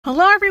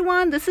Hello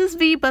everyone, this is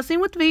V, Buzzing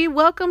with V.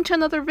 Welcome to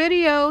another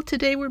video.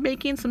 Today we're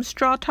making some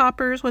straw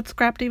toppers with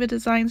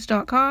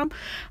scrapdivadesigns.com.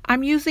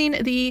 I'm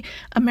using the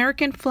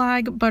American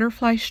flag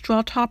butterfly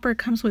straw topper. It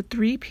comes with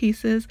 3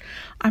 pieces.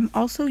 I'm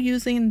also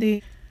using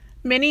the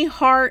mini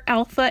heart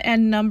alpha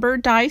and number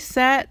die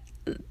set.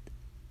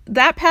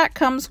 That pack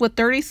comes with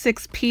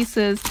 36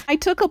 pieces. I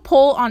took a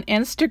poll on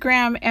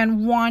Instagram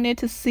and wanted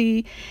to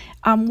see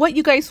what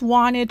you guys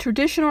wanted,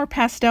 traditional or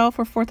pastel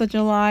for 4th of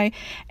July,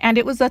 and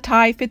it was a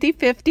tie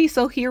 50-50,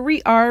 so here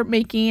we are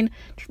making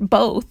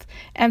both.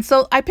 And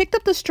so I picked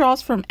up the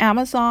straws from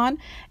Amazon,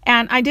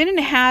 and I didn't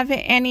have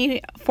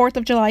any 4th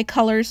of July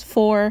colors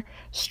for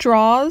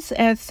straws,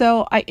 and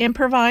so I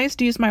improvised,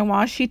 used my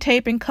washi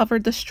tape and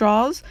covered the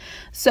straws.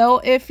 So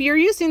if you're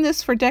using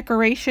this for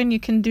decoration, you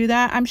can do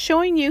that. I'm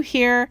showing you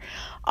here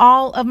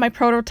all of my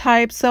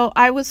prototypes. So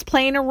I was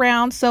playing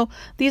around. So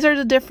these are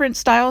the different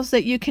styles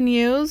that you can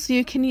use.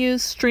 You can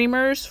use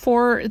streamers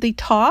for the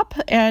top,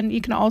 and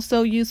you can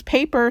also use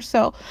paper.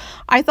 So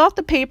I thought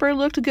the paper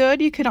looked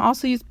good. You can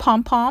also use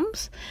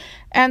pom-poms.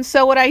 And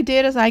so what I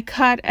did is I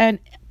cut an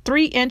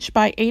 3"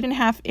 by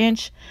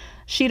 8.5"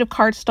 sheet of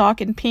cardstock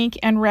in pink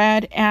and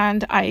red,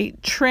 and I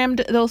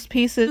trimmed those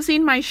pieces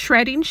using my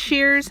shredding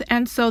shears,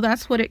 and so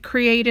that's what it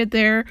created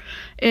there.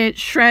 It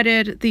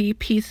shredded the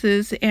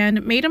pieces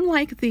and made them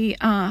like the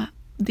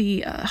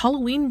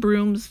Halloween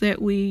brooms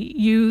that we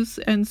use.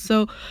 And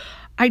so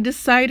I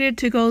decided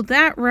to go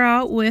that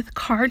route with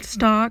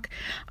cardstock.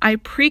 I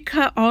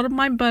pre-cut all of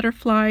my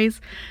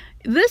butterflies.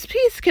 This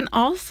piece can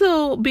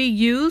also be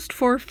used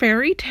for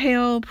fairy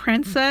tale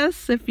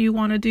princess if you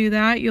want to do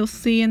that. You'll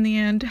see in the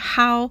end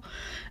how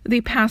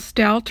the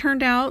pastel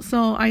turned out.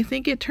 So I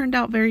think it turned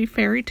out very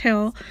fairy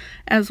tale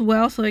as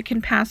well, so it can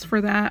pass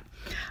for that.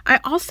 I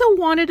also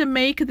wanted to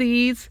make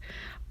these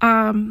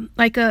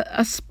like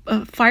a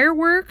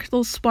firework,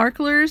 those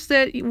sparklers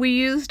that we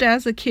used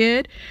as a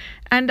kid.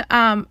 And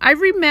I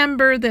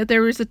remember that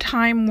there was a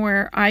time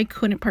where I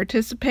couldn't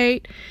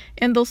participate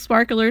in those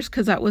sparklers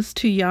because I was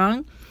too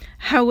young.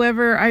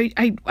 However,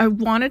 I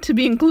wanted to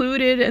be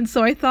included, and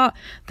so I thought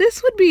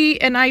this would be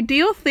an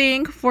ideal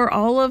thing for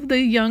all of the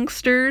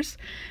youngsters.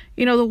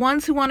 You know, the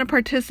ones who want to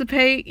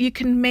participate, you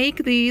can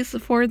make these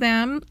for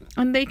them,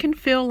 and they can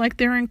feel like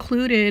they're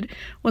included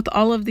with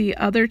all of the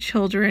other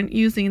children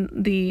using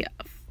the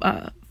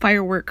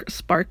firework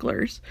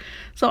sparklers.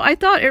 So I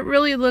thought it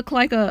really looked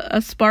like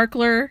a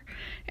sparkler,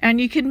 and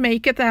you can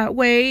make it that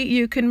way.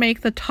 You can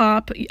make the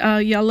top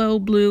yellow,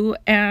 blue,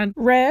 and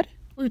red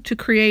to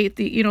create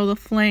the, you know, the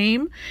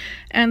flame.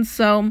 And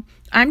so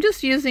I'm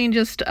just using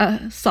just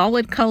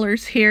solid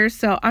colors here.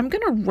 So I'm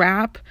gonna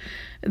wrap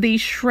the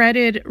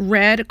shredded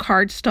red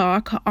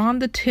cardstock on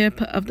the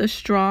tip of the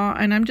straw,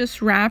 and I'm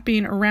just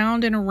wrapping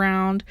around and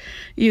around.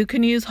 You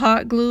can use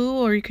hot glue,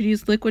 or you could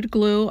use liquid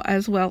glue,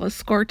 as well as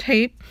score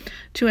tape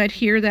to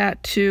adhere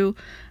that to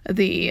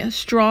the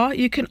straw.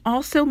 You can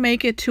also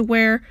make it to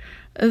where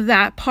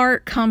that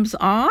part comes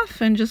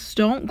off and just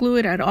don't glue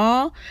it at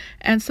all.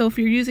 And so if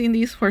you're using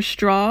these for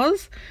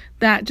straws,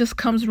 that just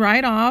comes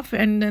right off,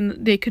 and then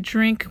they could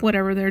drink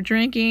whatever they're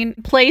drinking.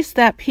 Place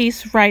that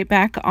piece right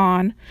back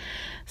on.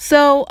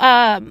 So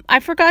I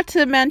forgot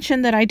to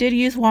mention that I did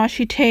use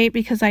washi tape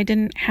because I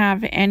didn't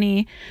have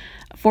any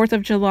 4th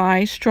of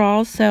July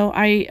straws, so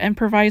I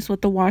improvised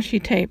with the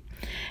washi tape.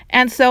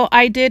 And so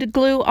I did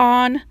glue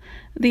on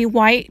the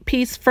white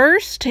piece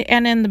first,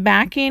 and in the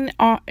backing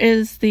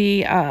is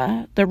the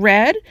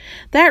red.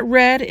 That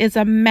red is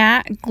a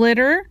matte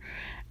glitter,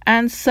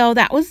 and so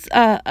that was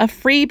a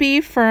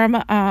freebie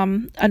from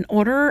an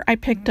order I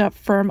picked up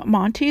from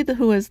Monti,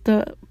 who is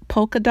the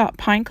polka dot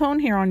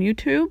pinecone here on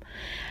YouTube.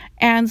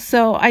 And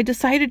so I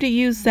decided to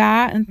use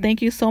that, and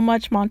thank you so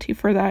much, Monti,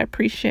 for that. I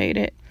appreciate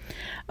it.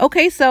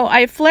 Okay, so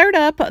I flared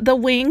up the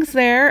wings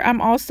there.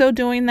 I'm also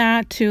doing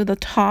that to the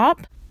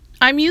top.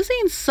 I'm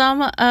using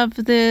some of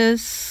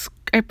this,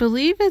 I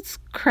believe it's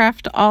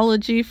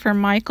Craftology from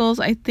Michaels.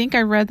 I think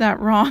I read that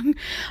wrong.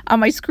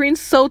 My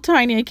screen's so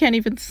tiny I can't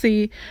even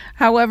see.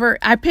 However,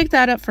 I picked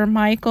that up from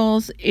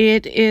Michaels.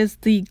 It is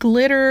the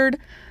glittered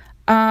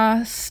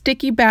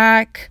sticky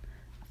back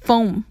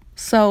foam.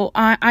 So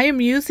I am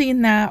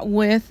using that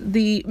with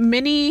the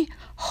mini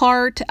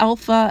heart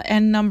alpha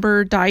and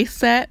number die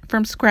set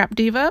from Scrap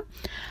Diva.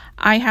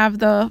 I have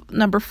the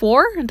number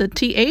 4, the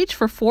TH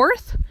for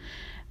 4th.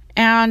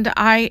 And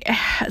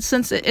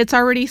since it's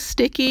already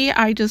sticky,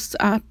 I just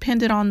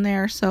pinned it on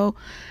there. So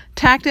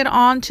tacked it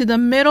on to the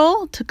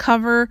middle to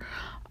cover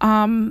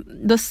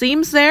the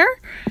seams there.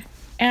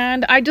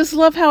 And I just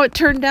love how it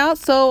turned out.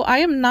 So I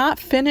am not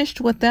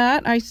finished with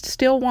that. I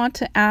still want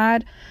to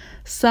add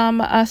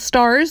some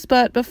stars,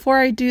 but before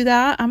I do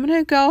that, I'm going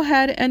to go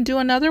ahead and do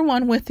another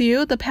one with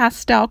you, the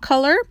pastel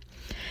color.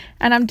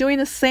 And I'm doing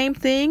the same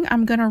thing.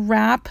 I'm going to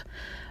wrap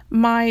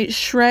my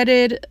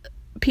shredded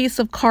piece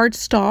of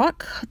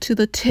cardstock to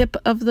the tip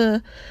of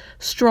the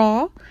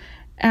straw,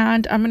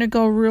 and I'm going to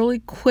go really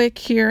quick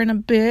here in a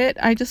bit.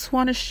 I just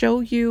want to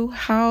show you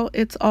how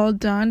it's all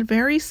done.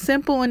 Very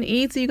simple and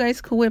easy. You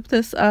guys can whip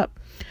this up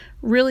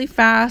really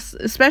fast,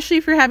 especially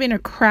if you're having a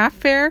craft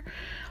fair.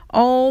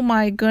 Oh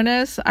my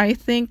goodness, I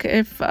think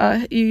if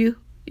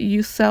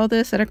you sell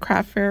this at a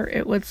craft fair,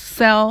 it would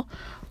sell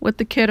with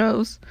the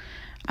kiddos,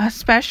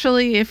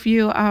 especially if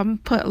you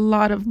put a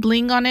lot of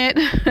bling on it.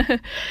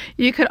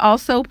 You could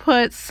also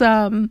put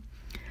some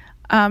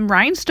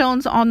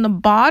rhinestones on the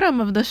bottom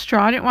of the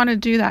straw. I didn't want to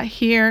do that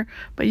here,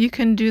 but you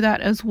can do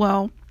that as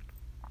well.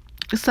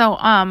 So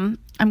I'm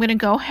going to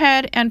go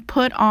ahead and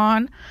put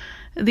on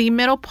the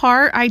middle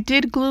part. I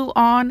did glue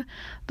on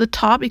the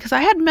top because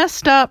I had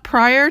messed up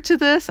prior to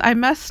this. I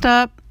messed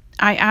up.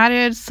 I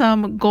added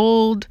some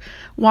gold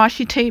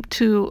washi tape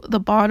to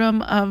the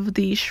bottom of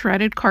the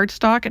shredded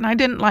cardstock and I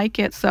didn't like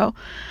it. So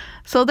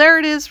there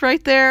it is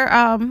right there.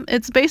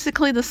 It's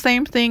basically the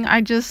same thing.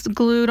 I just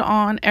glued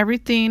on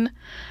everything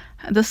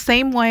the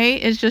same way.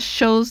 It just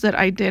shows that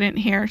I didn't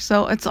here.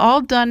 So it's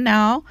all done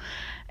now.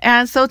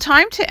 And so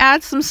time to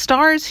add some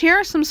stars. Here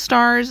are some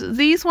stars.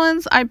 These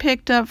ones I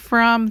picked up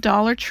from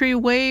Dollar Tree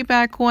way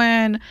back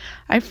when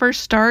I first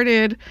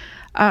started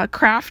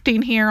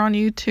crafting here on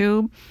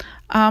YouTube.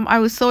 I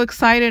was so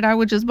excited I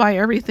would just buy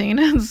everything.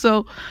 And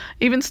so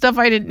even stuff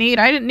I didn't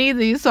need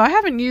these. So I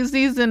haven't used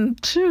these in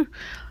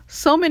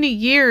so many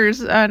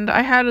years and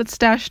I had it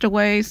stashed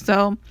away.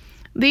 So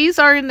these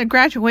are in the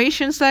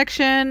graduation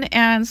section,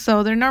 and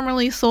so they're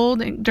normally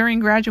sold during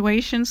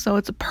graduation, so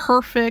it's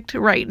perfect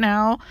right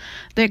now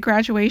that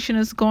graduation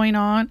is going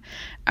on.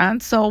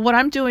 And so what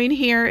I'm doing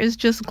here is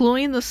just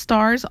gluing the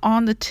stars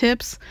on the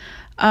tips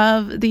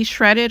of the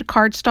shredded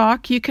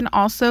cardstock. You can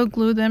also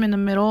glue them in the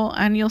middle,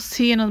 and you'll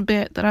see in a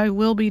bit that I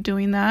will be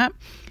doing that.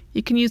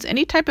 You can use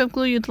any type of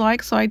glue you'd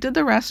like, so I did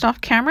the rest off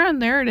camera,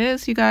 and there it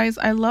is, you guys.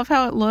 I love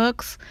how it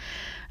looks.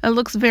 It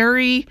looks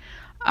very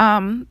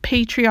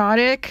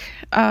patriotic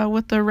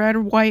with the red,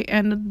 white,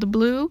 and the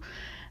blue.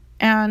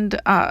 And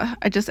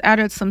I just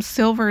added some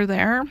silver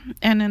there.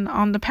 And then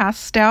on the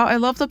pastel, I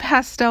love the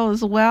pastel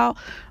as well.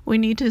 We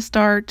need to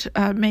start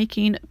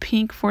making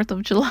pink 4th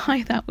of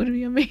July. That would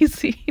be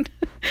amazing.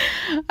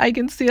 I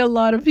can see a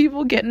lot of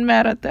people getting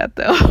mad at that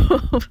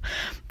though.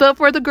 But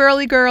for the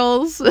girly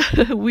girls,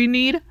 we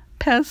need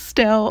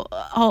pastel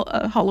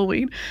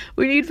Halloween.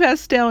 We need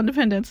pastel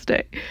Independence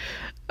Day.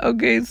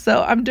 Okay,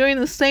 so I'm doing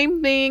the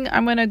same thing.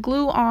 I'm going to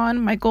glue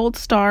on my gold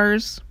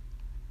stars.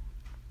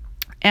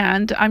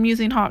 And I'm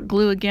using hot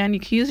glue again. You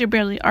can use your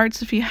Bearly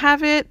Arts if you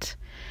have it.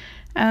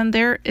 And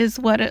there is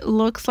what it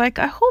looks like.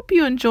 I hope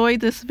you enjoyed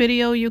this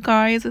video, you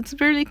guys. It's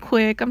really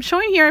quick. I'm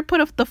showing here I put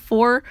up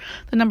the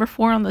number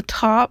 4 on the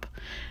top.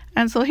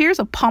 And so here's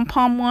a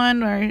pom-pom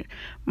one where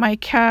my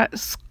cat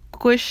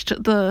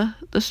squished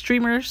the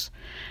streamers.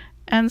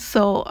 And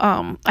so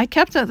I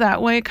kept it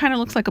that way. It kind of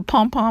looks like a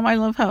pom-pom. I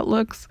love how it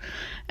looks.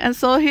 And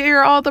so here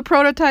are all the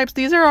prototypes.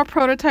 These are all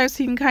prototypes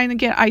so you can kind of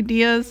get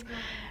ideas.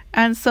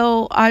 And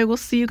so I will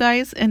see you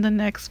guys in the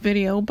next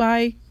video.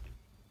 Bye.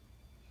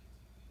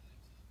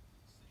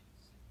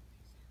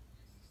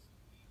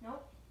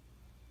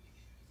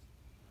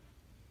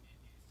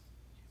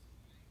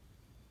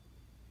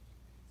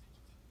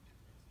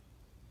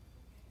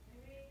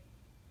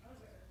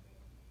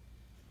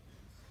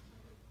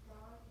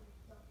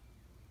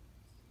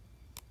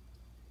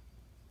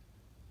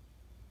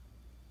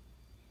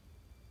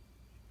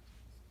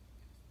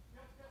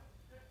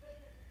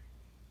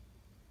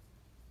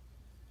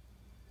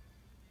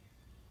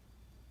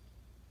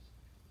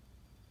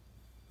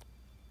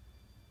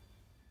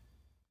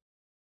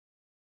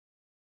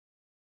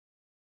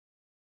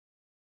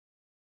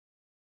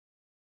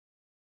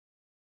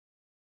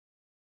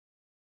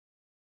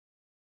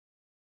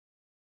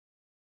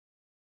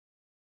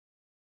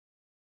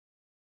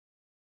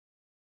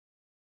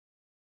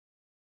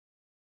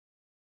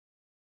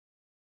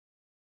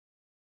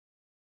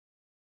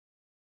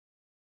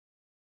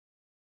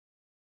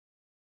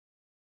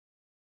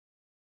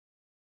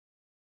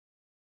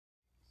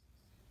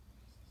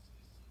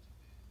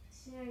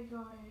 See, I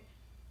got it.